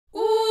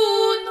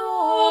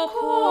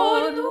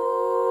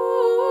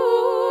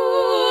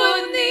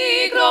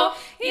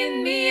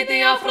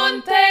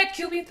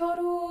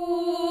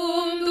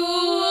Cubitorum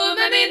dum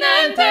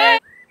eminente.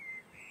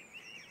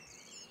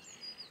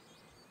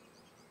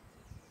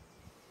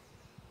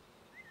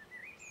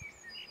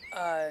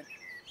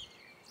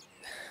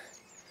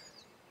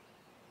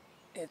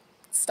 It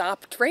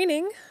stopped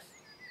raining.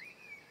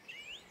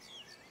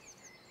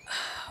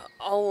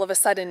 All of a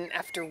sudden,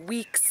 after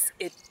weeks,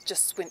 it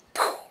just went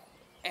poof,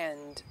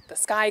 and the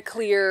sky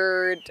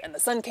cleared, and the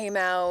sun came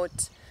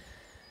out,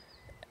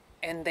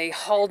 and they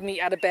hauled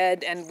me out of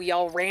bed, and we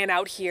all ran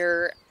out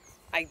here.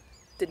 I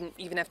didn't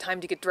even have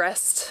time to get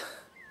dressed.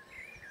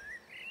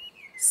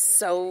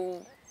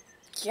 So,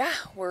 yeah,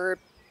 we're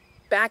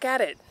back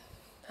at it,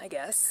 I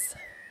guess.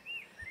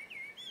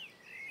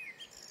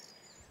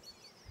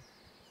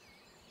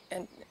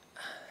 And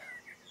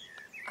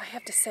I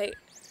have to say,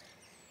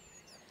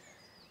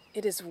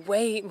 it is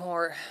way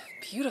more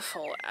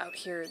beautiful out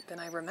here than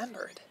I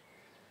remembered.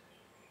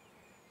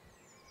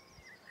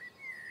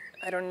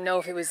 I don't know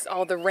if it was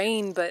all the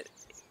rain, but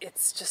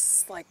it's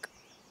just like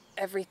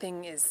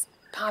everything is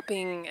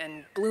popping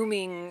and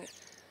blooming.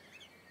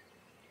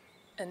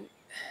 And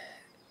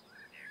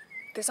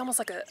there's almost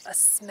like a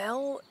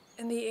smell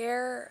in the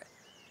air,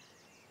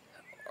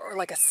 or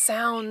like a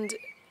sound,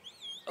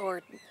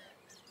 or...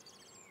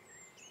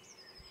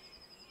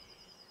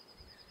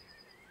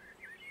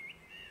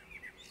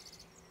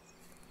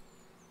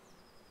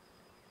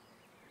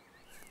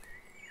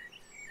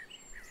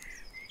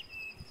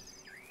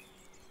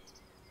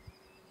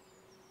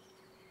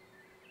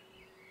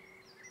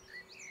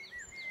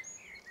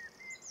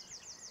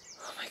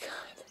 Oh my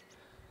God.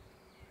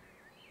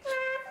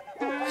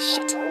 Oh,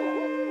 shit.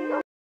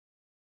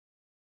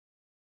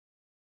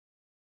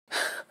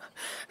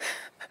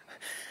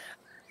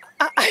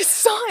 I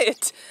saw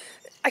it.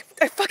 I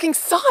fucking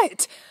saw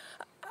it.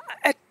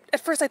 At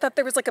first I thought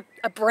there was like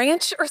a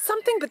branch or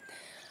something, but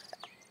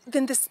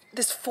then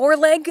this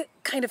foreleg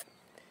kind of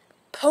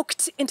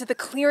poked into the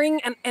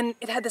clearing, and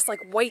it had this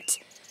like white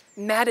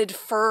matted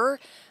fur.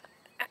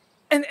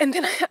 And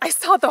then I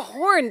saw the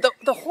horn.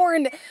 The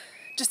horn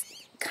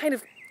just kind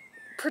of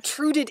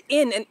protruded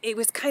in, and it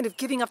was kind of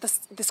giving off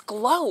this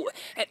glow.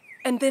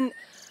 And then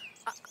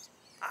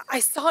I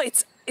saw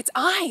its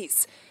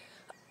eyes.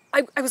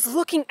 I was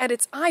looking at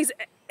its eyes,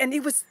 and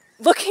it was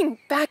looking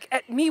back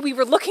at me. We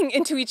were looking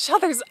into each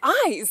other's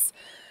eyes.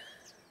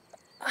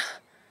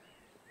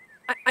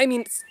 I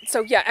mean,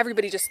 so yeah,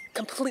 everybody just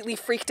completely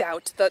freaked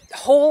out. The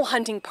whole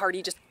hunting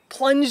party just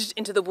plunged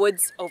into the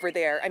woods over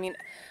there. I mean,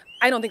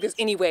 I don't think there's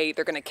any way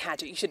they're gonna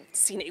catch it. You should have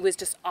seen it. It was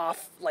just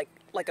off like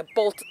a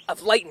bolt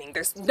of lightning.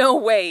 There's no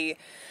way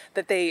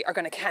that they are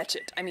gonna catch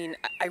it. I mean,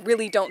 I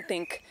really don't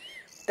think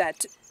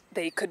that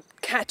they could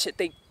catch it.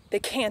 They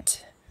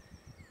can't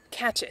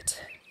catch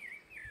it.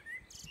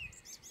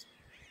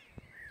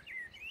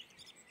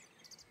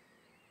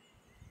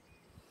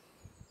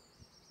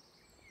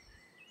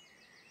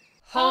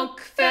 Honc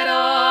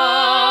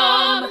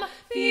feram,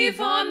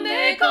 vivam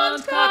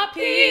negant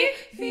capi.